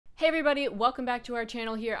Hey everybody, welcome back to our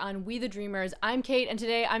channel here on We the Dreamers. I'm Kate, and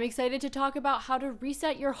today I'm excited to talk about how to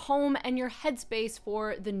reset your home and your headspace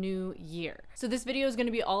for the new year. So this video is going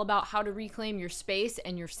to be all about how to reclaim your space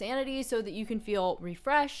and your sanity so that you can feel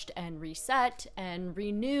refreshed and reset and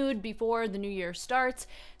renewed before the new year starts,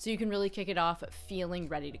 so you can really kick it off feeling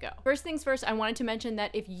ready to go. First things first, I wanted to mention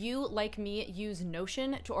that if you, like me, use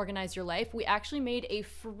Notion to organize your life, we actually made a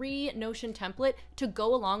free Notion template to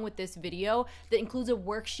go along with this video that includes a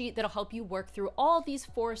worksheet that'll help you work through all these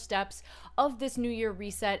 4 steps of this new year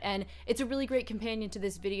reset, and it's a really great companion to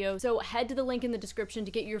this video. So head to the link in the description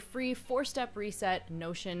to get your free 4-step reset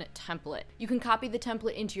Notion template. You can copy the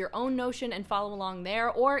template into your own Notion and follow along there,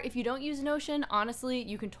 or if you don't use Notion, honestly,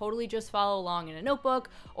 you can totally just follow along in a notebook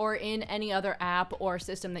or in any other app or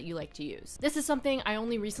system that you like to use. This is something I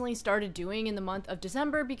only recently started doing in the month of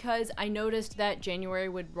December because I noticed that January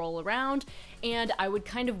would roll around and I would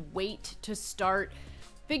kind of wait to start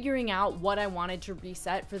figuring out what I wanted to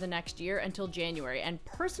reset for the next year until January. And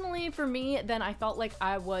personally for me, then I felt like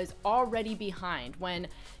I was already behind when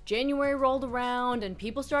January rolled around and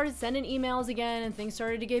people started sending emails again and things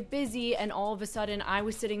started to get busy, and all of a sudden I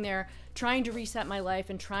was sitting there trying to reset my life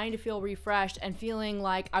and trying to feel refreshed and feeling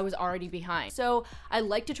like I was already behind. So I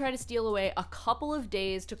like to try to steal away a couple of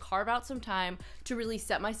days to carve out some time to really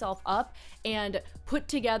set myself up and put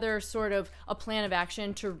together sort of a plan of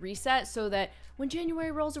action to reset so that when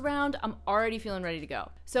January rolls around, I'm already feeling ready to go.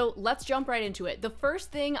 So let's jump right into it. The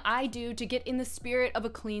first thing I do to get in the spirit of a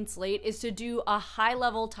clean slate is to do a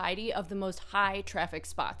high-level tidy of the most high traffic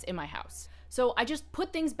spots in my house. So I just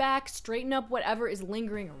put things back, straighten up whatever is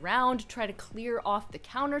lingering around, try to clear off the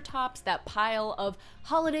countertops, that pile of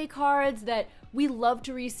holiday cards that we love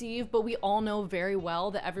to receive, but we all know very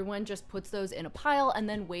well that everyone just puts those in a pile and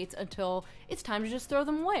then waits until it's time to just throw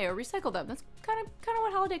them away or recycle them. That's kind of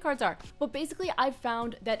what holiday cards are. But basically, I've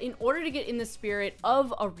found that in order to get in the spirit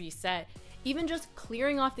of a reset, even just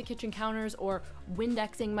clearing off the kitchen counters or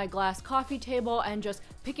Windexing my glass coffee table and just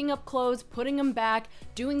picking up clothes, putting them back,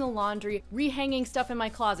 doing the laundry, rehanging stuff in my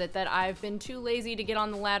closet that I've been too lazy to get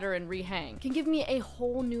on the ladder and rehang can give me a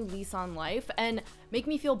whole new lease on life and make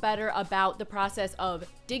me feel better about the process of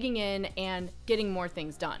digging in and getting more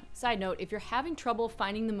things done. Side note, if you're having trouble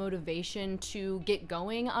finding the motivation to get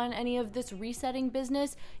going on any of this resetting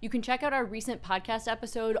business, you can check out our recent podcast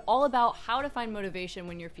episode all about how to find motivation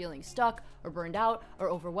when you're feeling stuck or burned out or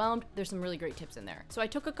overwhelmed. There's some really great tips in there. So I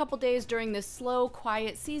took a couple days during this slow,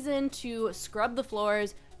 quiet season to scrub the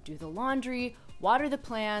floors, do the laundry, water the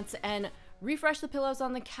plants, and refresh the pillows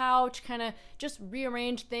on the couch, kind of just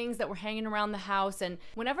rearrange things that were hanging around the house. And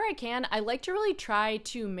whenever I can, I like to really try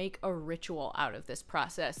to make a ritual out of this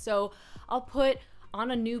process. So I'll put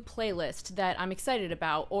on a new playlist that I'm excited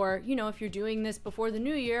about, or you know, if you're doing this before the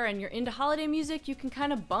new year and you're into holiday music, you can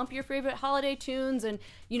kind of bump your favorite holiday tunes and,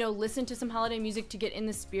 you know, listen to some holiday music to get in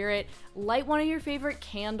the spirit, light one of your favorite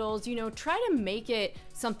candles, you know, try to make it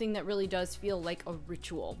something that really does feel like a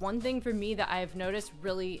ritual. One thing for me that I've noticed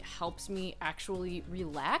really helps me actually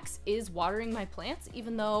relax is watering my plants,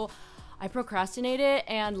 even though I procrastinate it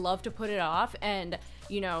and love to put it off and,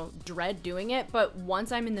 you know, dread doing it. But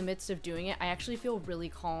once I'm in the midst of doing it, I actually feel really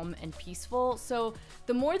calm and peaceful. So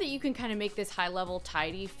the more that you can kind of make this high-level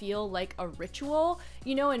tidy feel like a ritual,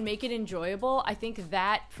 you know, and make it enjoyable, I think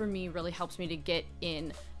that for me really helps me to get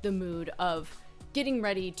in the mood of getting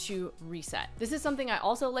ready to reset. This is something I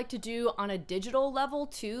also like to do on a digital level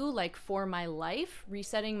too, like for my life,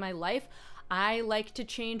 resetting my life. I like to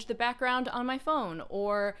change the background on my phone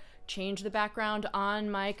or change the background on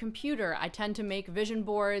my computer. I tend to make vision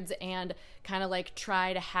boards and kind of like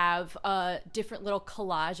try to have a different little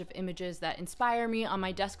collage of images that inspire me on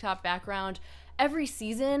my desktop background. Every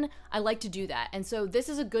season, I like to do that. And so this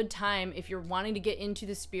is a good time if you're wanting to get into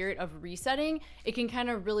the spirit of resetting. It can kind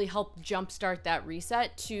of really help jumpstart that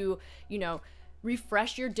reset to, you know,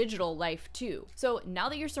 refresh your digital life too. So now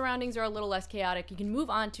that your surroundings are a little less chaotic, you can move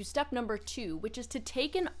on to step number 2, which is to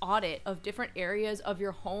take an audit of different areas of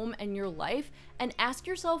your home and your life and ask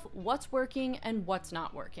yourself what's working and what's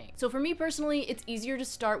not working. So for me personally, it's easier to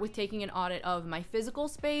start with taking an audit of my physical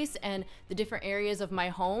space and the different areas of my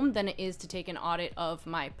home than it is to take an audit of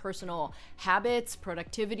my personal habits,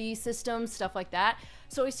 productivity systems, stuff like that.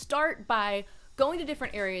 So I start by going to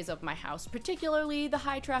different areas of my house, particularly the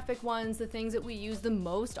high traffic ones, the things that we use the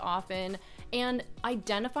most often, and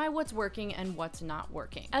identify what's working and what's not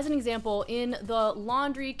working. As an example, in the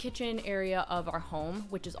laundry kitchen area of our home,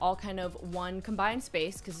 which is all kind of one combined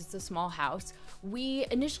space because it's a small house, we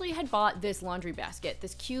initially had bought this laundry basket,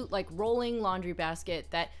 this cute like rolling laundry basket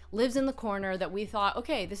that lives in the corner that we thought,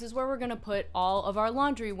 okay, this is where we're gonna put all of our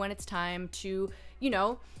laundry when it's time to, you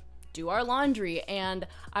know, do our laundry. And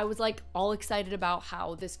I was like all excited about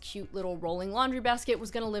how this cute little rolling laundry basket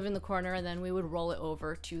was gonna live in the corner, and then we would roll it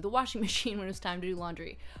over to the washing machine when it was time to do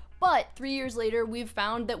laundry. But 3 years later, we've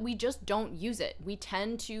found that we just don't use it. We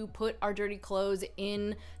tend to put our dirty clothes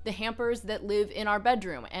in the hampers that live in our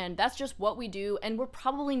bedroom, and that's just what we do, and we're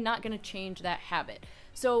probably not gonna change that habit.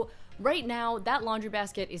 So right now, that laundry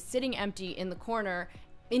basket is sitting empty in the corner,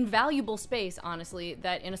 invaluable space, honestly,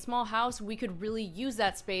 that in a small house, we could really use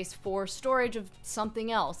that space for storage of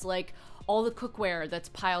something else, like all the cookware that's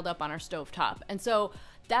piled up on our stovetop. And so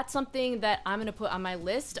that's something that I'm gonna put on my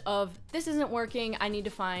list of, this isn't working, I need to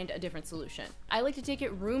find a different solution. I like to take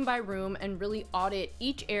it room by room and really audit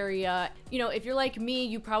each area. You know, if you're like me,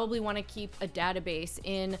 you probably wanna keep a database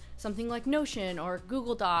in something like Notion or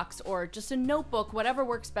Google Docs or just a notebook, whatever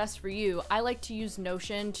works best for you. I like to use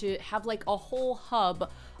Notion to have like a whole hub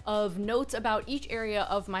of notes about each area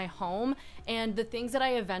of my home and the things that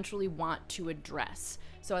I eventually want to address.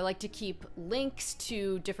 So I like to keep links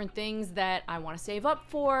to different things that I want to save up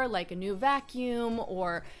for, like a new vacuum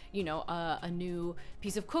or, you know, a new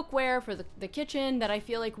piece of cookware for the kitchen that I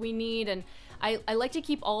feel like we need. And I like to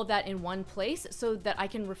keep all of that in one place so that I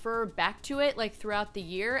can refer back to it like throughout the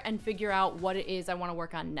year and figure out what it is I want to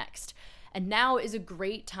work on next. And now is a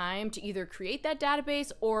great time to either create that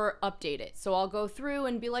database or update it. So I'll go through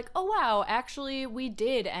and be like, oh wow, actually we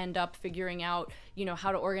did end up figuring out, you know,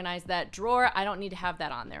 how to organize that drawer. I don't need to have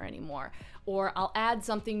that on there anymore. Or I'll add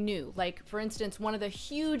something new. Like for instance, one of the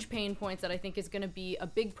huge pain points that I think is gonna be a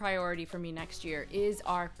big priority for me next year is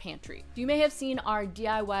our pantry. You may have seen our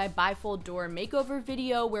DIY bifold door makeover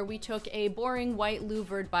video where we took a boring white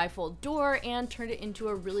louvered bifold door and turned it into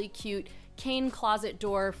a really cute cane closet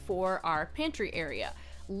door for our pantry area.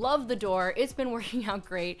 Love the door, it's been working out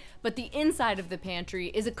great, but the inside of the pantry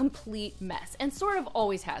is a complete mess and sort of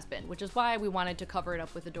always has been, which is why we wanted to cover it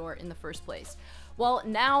up with a door in the first place. Well,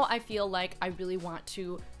 now I feel like I really want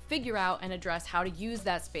to figure out and address how to use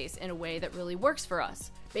that space in a way that really works for us.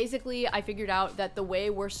 Basically, I figured out that the way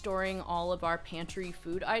we're storing all of our pantry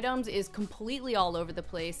food items is completely all over the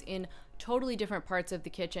place in totally different parts of the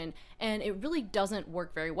kitchen, and it really doesn't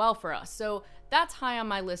work very well for us. So that's high on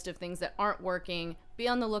my list of things that aren't working. Be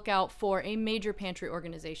on the lookout for a major pantry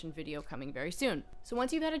organization video coming very soon. So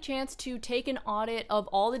once you've had a chance to take an audit of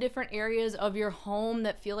all the different areas of your home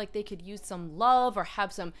that feel like they could use some love or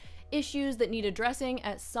have some issues that need addressing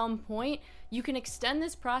at some point, you can extend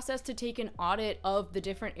this process to take an audit of the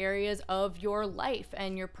different areas of your life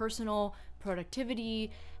and your personal productivity,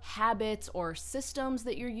 habits, or systems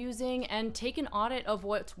that you're using, and take an audit of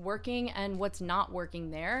what's working and what's not working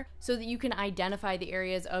there so that you can identify the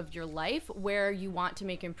areas of your life where you want to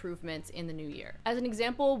make improvements in the new year. As an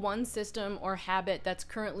example, one system or habit that's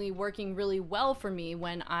currently working really well for me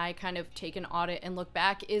when I kind of take an audit and look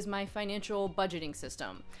back is my financial budgeting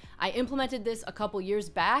system. I implemented this a couple years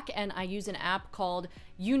back, and I use an app called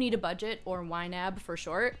You Need a Budget, or YNAB for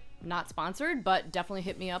short. Not sponsored, but definitely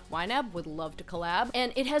hit me up, YNAB, would love to collab.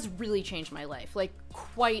 And it has really changed my life. Like,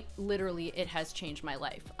 quite literally, it has changed my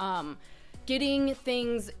life. Getting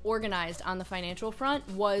things organized on the financial front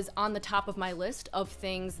was on the top of my list of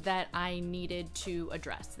things that I needed to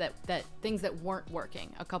address, that things that weren't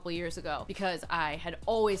working a couple years ago, because I had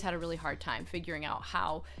always had a really hard time figuring out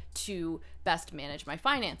how to best manage my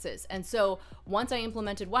finances. And so once I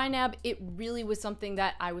implemented YNAB, it really was something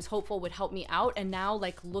that I was hopeful would help me out. And now,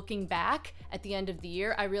 like, looking back at the end of the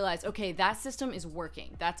year, I realized, okay, that system is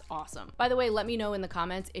working. That's awesome. By the way, let me know in the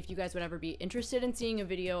comments if you guys would ever be interested in seeing a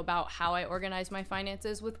video about how I organize my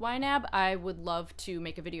finances with YNAB. I would love to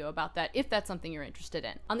make a video about that if that's something you're interested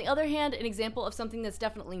in. On the other hand, an example of something that's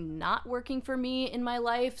definitely not working for me in my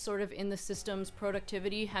life, sort of in the systems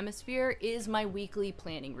productivity hemisphere, is my weekly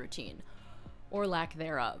planning routine, or lack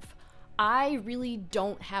thereof. I really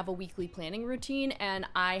don't have a weekly planning routine, and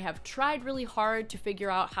I have tried really hard to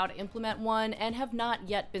figure out how to implement one and have not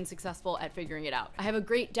yet been successful at figuring it out. I have a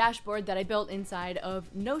great dashboard that I built inside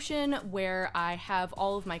of Notion where I have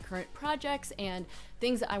all of my current projects and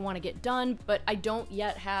things that I want to get done, but I don't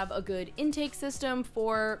yet have a good intake system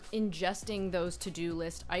for ingesting those to-do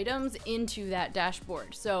list items into that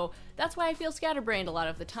dashboard. So that's why I feel scatterbrained a lot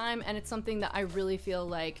of the time, and it's something that I really feel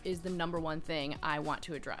like is the #1 thing I want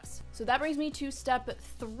to address. So that brings me to step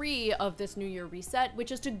 3 of this New Year reset,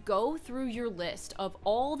 which is to go through your list of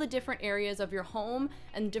all the different areas of your home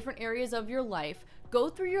and different areas of your life. Go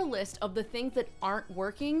through your list of the things that aren't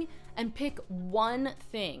working and pick one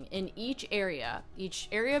thing in each area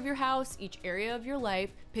of your house, each area of your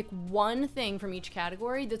life. Pick one thing from each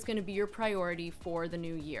category that's going to be your priority for the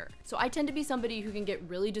new year. So I tend to be somebody who can get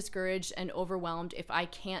really discouraged and overwhelmed if I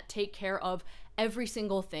can't take care of every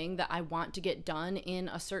single thing that I want to get done in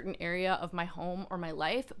a certain area of my home or my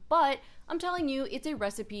life, but I'm telling you, it's a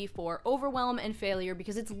recipe for overwhelm and failure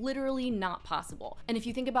because it's literally not possible. And if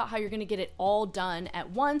you think about how you're gonna get it all done at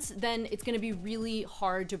once, then it's gonna be really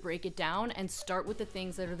hard to break it down and start with the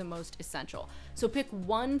things that are the most essential. So pick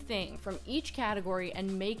one thing from each category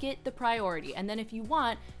and make it the priority. And then if you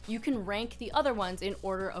want, you can rank the other ones in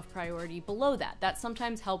order of priority below that. That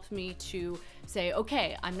sometimes helps me to say,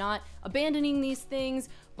 okay, I'm not abandoning these things,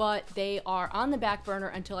 but they are on the back burner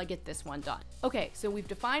until I get this one done. Okay, so we've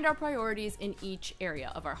defined our priorities in each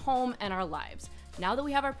area of our home and our lives. Now that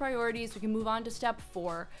we have our priorities, we can move on to step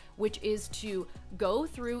 4, which is to go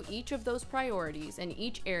through each of those priorities in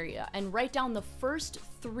each area and write down the first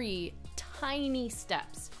 3 tiny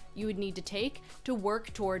steps you would need to take to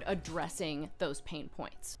work toward addressing those pain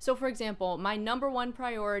points. So for example, my number 1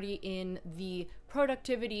 priority in the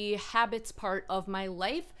productivity habits part of my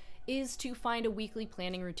life is to find a weekly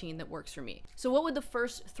planning routine that works for me. So what would the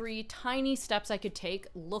first 3 tiny steps I could take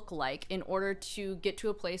look like in order to get to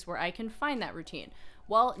a place where I can find that routine?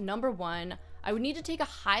 Well, number 1, I would need to take a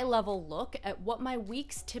high-level look at what my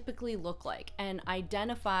weeks typically look like and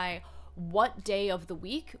identify what day of the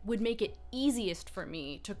week would make it easiest for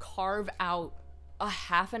me to carve out a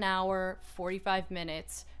half an hour, 45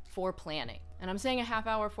 minutes for planning. And I'm saying a half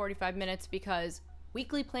hour, 45 minutes because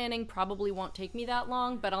weekly planning probably won't take me that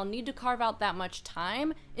long, but I'll need to carve out that much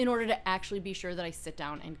time in order to actually be sure that I sit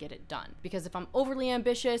down and get it done. Because if I'm overly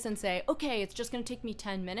ambitious and say, okay, it's just gonna take me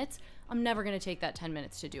 10 minutes, I'm never gonna take that 10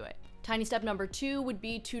 minutes to do it. Tiny step number 2 would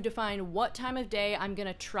be to define what time of day I'm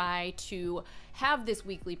gonna try to have this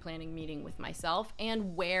weekly planning meeting with myself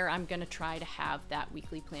and where I'm gonna try to have that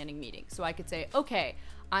weekly planning meeting. So I could say, okay,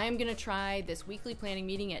 I am gonna try this weekly planning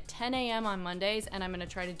meeting at 10 a.m. on Mondays, and I'm gonna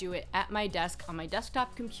try to do it at my desk on my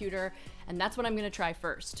desktop computer, and that's what I'm gonna try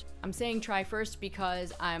first. I'm saying try first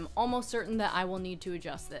because I'm almost certain that I will need to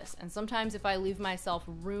adjust this. And sometimes if I leave myself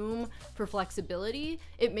room for flexibility,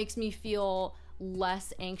 it makes me feel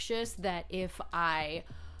less anxious that if I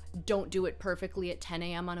don't do it perfectly at 10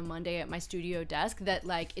 a.m. on a Monday at my studio desk, that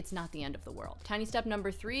like it's not the end of the world. Tiny step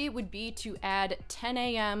number 3 would be to add 10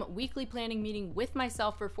 a.m. weekly planning meeting with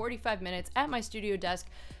myself for 45 minutes at my studio desk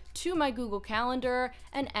to my Google Calendar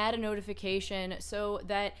and add a notification so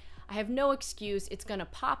that I have no excuse. It's gonna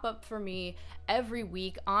pop up for me every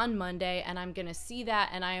week on Monday, and I'm gonna see that,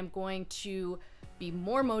 and I am going to be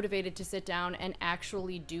more motivated to sit down and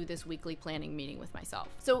actually do this weekly planning meeting with myself.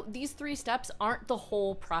 So these 3 steps aren't the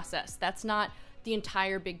whole process. That's not the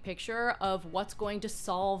entire big picture of what's going to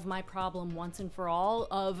solve my problem once and for all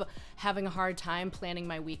of having a hard time planning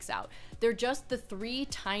my weeks out. They're just the 3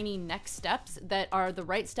 tiny next steps that are the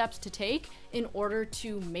right steps to take in order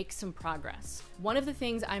to make some progress. One of the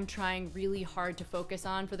things I'm trying really hard to focus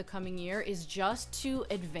on for the coming year is just to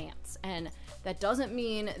advance. And that doesn't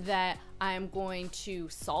mean that I'm going to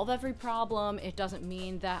solve every problem. It doesn't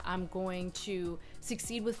mean that I'm going to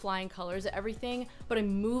succeed with flying colors at everything, but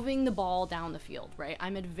I'm moving the ball down the field, right?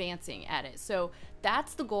 I'm advancing at it. So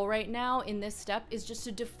that's the goal right now in this step, is just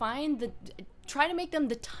to try to make them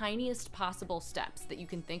the tiniest possible steps that you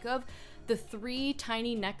can think of, the 3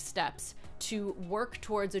 tiny next steps to work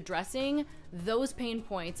towards addressing those pain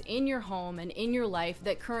points in your home and in your life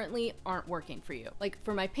that currently aren't working for you. Like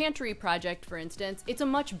for my pantry project, for instance, it's a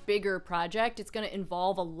much bigger project. It's gonna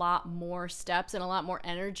involve a lot more steps and a lot more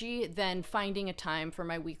energy than finding a time for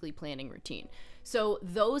my weekly planning routine. So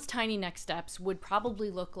those tiny next steps would probably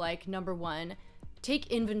look like, number 1, take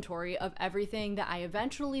inventory of everything that I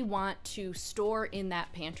eventually want to store in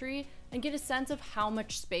that pantry and get a sense of how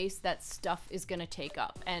much space that stuff is gonna take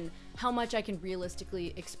up and how much I can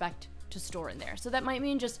realistically expect to store in there. So that might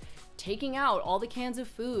mean just taking out all the cans of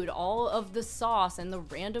food, all of the sauce and the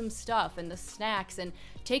random stuff and the snacks, and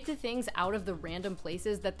take the things out of the random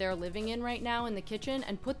places that they're living in right now in the kitchen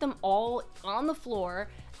and put them all on the floor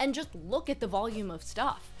and just look at the volume of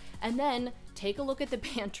stuff. And then take a look at the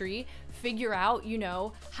pantry, figure out, you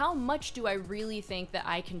know, how much do I really think that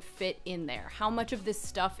I can fit in there? How much of this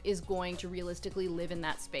stuff is going to realistically live in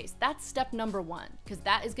that space? That's step number 1, because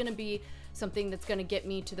that is gonna be something that's gonna get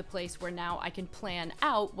me to the place where now I can plan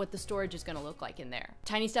out what the storage is gonna look like in there.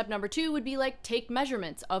 Tiny step number 2 would be like, take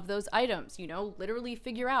measurements of those items, you know, literally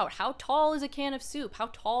figure out how tall is a can of soup?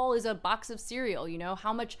 How tall is a box of cereal? You know,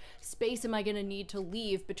 how much space am I gonna need to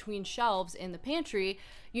leave between shelves in the pantry,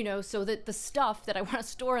 you know, so that the stuff that I wanna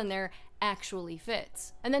store in there actually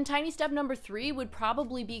fits. And then tiny step number 3 would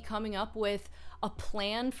probably be coming up with a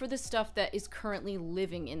plan for the stuff that is currently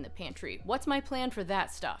living in the pantry. What's my plan for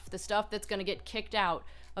that stuff? The stuff that's gonna get kicked out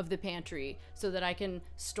of the pantry so that I can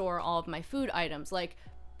store all of my food items. Like,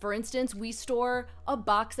 For instance, we store a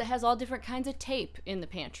box that has all different kinds of tape in the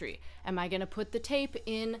pantry. Am I gonna put the tape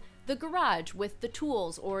in the garage with the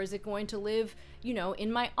tools, or is it going to live, you know,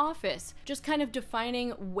 in my office? Just kind of defining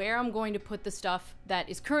where I'm going to put the stuff that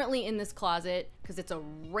is currently in this closet, because it's a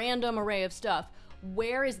random array of stuff.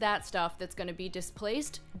 Where is that stuff that's going to be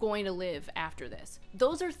displaced going to live after this?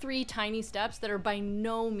 Those are 3 tiny steps that are by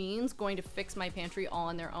no means going to fix my pantry all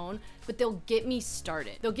on their own, but they'll get me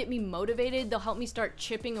started. They'll get me motivated. They'll help me start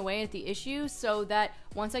chipping away at the issue so that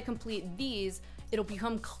once I complete these, it'll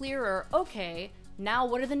become clearer, okay, now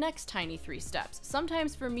what are the next tiny 3 steps?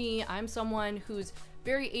 Sometimes for me, I'm someone who's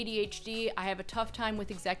very ADHD, I have a tough time with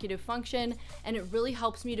executive function, and it really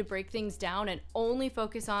helps me to break things down and only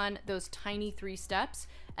focus on those tiny 3 steps.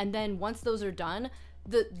 And then once those are done,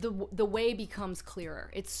 the way becomes clearer.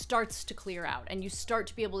 It starts to clear out and you start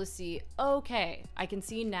to be able to see, okay, I can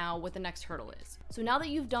see now what the next hurdle is. So now that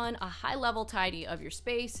you've done a high level tidy of your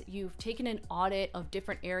space, you've taken an audit of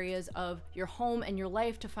different areas of your home and your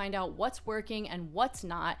life to find out what's working and what's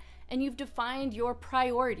not, and you've defined your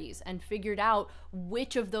priorities and figured out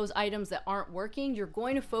which of those items that aren't working you're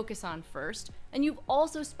going to focus on first, and you've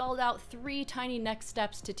also spelled out 3 tiny next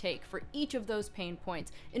steps to take for each of those pain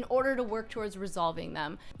points in order to work towards resolving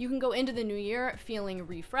them. You can go into the new year feeling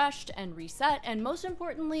refreshed and reset, and most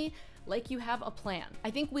importantly, like you have a plan. I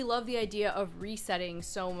think we love the idea of resetting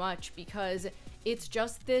so much because it's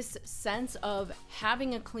just this sense of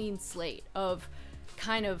having a clean slate, of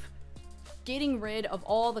kind of getting rid of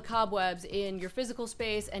all the cobwebs in your physical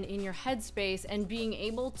space and in your headspace, and being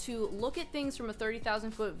able to look at things from a 30,000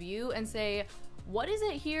 foot view and say, what is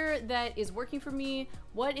it here that is working for me?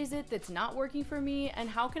 What is it that's not working for me? And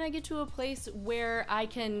how can I get to a place where I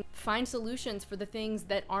can find solutions for the things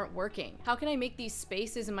that aren't working? How can I make these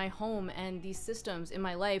spaces in my home and these systems in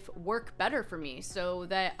my life work better for me so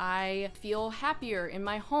that I feel happier in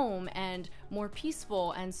my home and more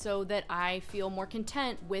peaceful, and so that I feel more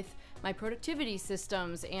content with my productivity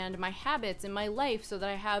systems and my habits in my life, so that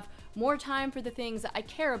I have more time for the things that I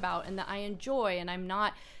care about and that I enjoy, and I'm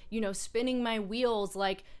not, you know, spinning my wheels,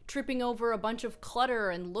 like tripping over a bunch of clutter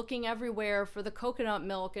and looking everywhere for the coconut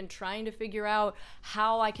milk and trying to figure out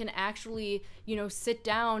how I can actually, you know, sit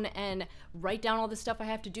down and write down all the stuff I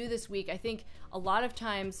have to do this week. I think a lot of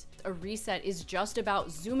times a reset is just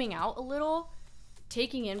about zooming out a little,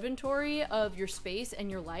 taking inventory of your space and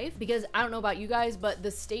your life, because I don't know about you guys, but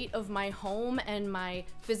the state of my home and my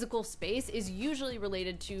physical space is usually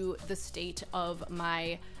related to the state of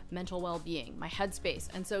my mental well-being, my headspace.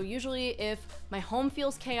 And so usually if my home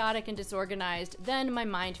feels chaotic and disorganized, then my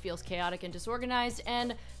mind feels chaotic and disorganized,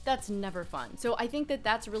 and that's never fun. So I think that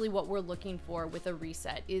that's really what we're looking for with a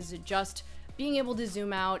reset, is just being able to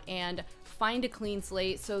zoom out and find a clean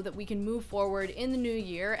slate so that we can move forward in the new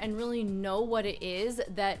year and really know what it is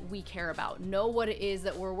that we care about, know what it is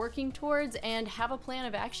that we're working towards, and have a plan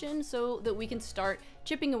of action so that we can start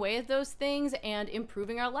chipping away at those things and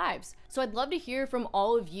improving our lives. So I'd love to hear from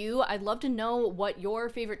all of you. I'd love to know what your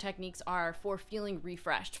favorite techniques are for feeling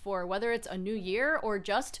refreshed, for whether it's a new year or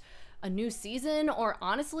just a new season, or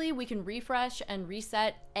honestly, we can refresh and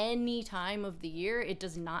reset any time of the year. It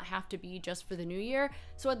does not have to be just for the new year.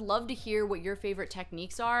 So I'd love to hear what your favorite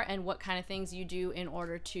techniques are and what kind of things you do in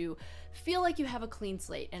order to feel like you have a clean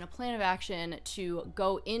slate and a plan of action to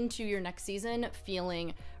go into your next season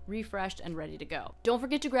feeling refreshed and ready to go. Don't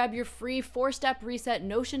forget to grab your free 4-step reset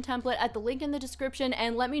Notion template at the link in the description,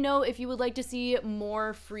 and let me know if you would like to see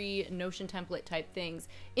more free Notion template type things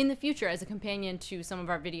in the future as a companion to some of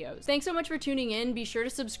our videos. Thanks so much for tuning in. Be sure to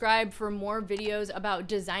subscribe for more videos about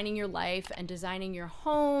designing your life and designing your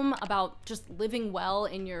home, about just living well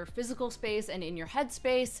in your physical space and in your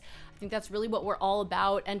headspace. I think that's really what we're all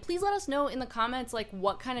about. And please let us know in the comments like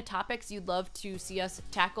what kind of topics you'd love to see us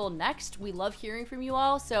tackle next. We love hearing from you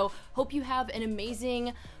all. So hope you have an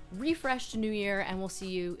amazing, refreshed new year, and we'll see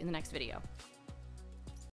you in the next video.